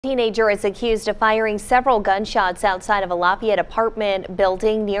Teenager is accused of firing several gunshots outside of a Lafayette apartment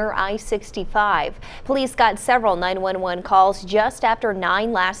building near I-65. Police got several 911 calls just after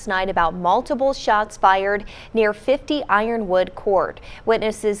 9 last night about multiple shots fired near 50 Ironwood Court.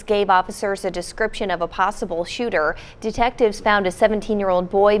 Witnesses gave officers a description of a possible shooter. Detectives found a 17-year-old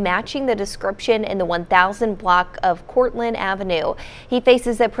boy matching the description in the 1000 block of Cortland Avenue. He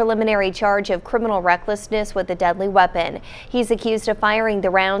faces a preliminary charge of criminal recklessness with a deadly weapon. He's accused of firing the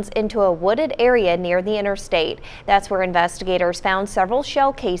round into a wooded area near the interstate. That's where investigators found several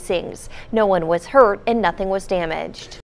shell casings. No one was hurt and nothing was damaged.